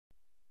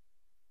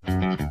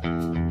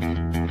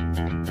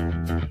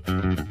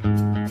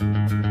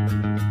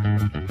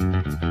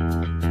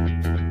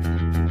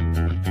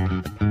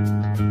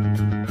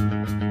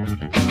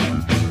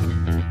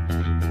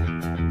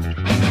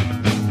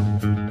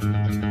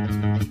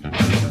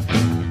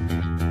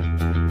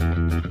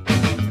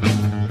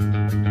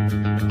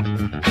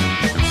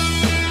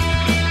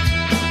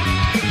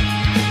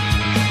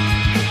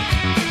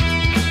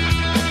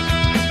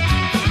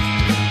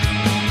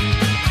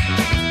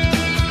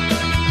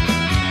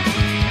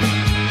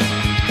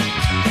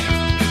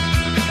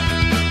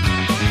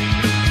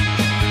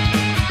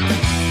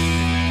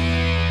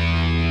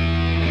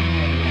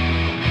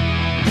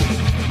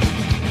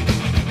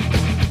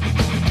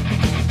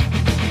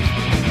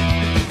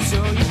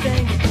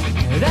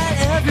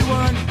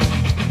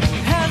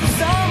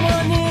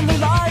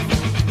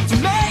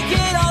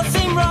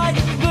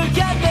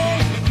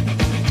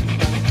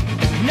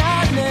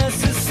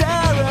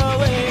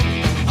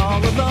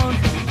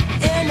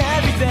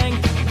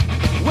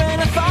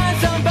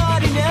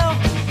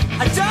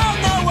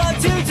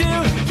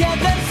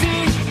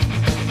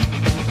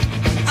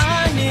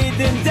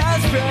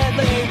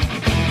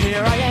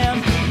here I am,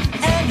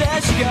 and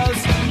there she goes.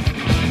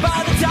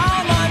 By the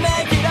time I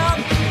make it up,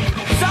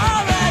 it's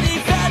already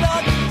fed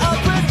up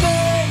with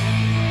me.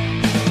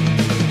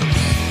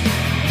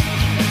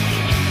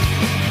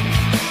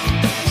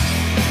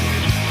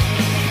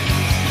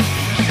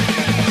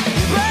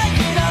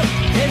 Breaking up,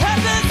 it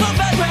happens so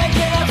fast.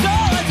 Breaking up, so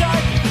I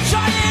start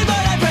trying,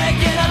 but I'm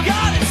breaking up.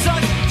 God, it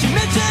sucks. She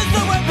mentions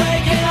the word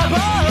breaking up.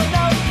 Oh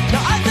no, no,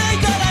 I think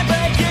that I'm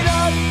breaking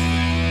up.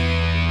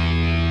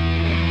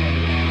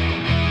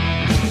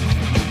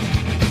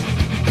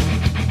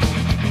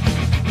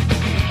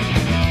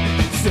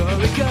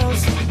 Story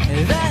goes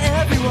that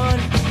everyone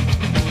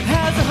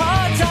has a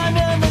hard time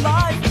in their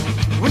life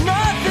when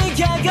nothing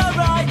can go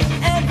right.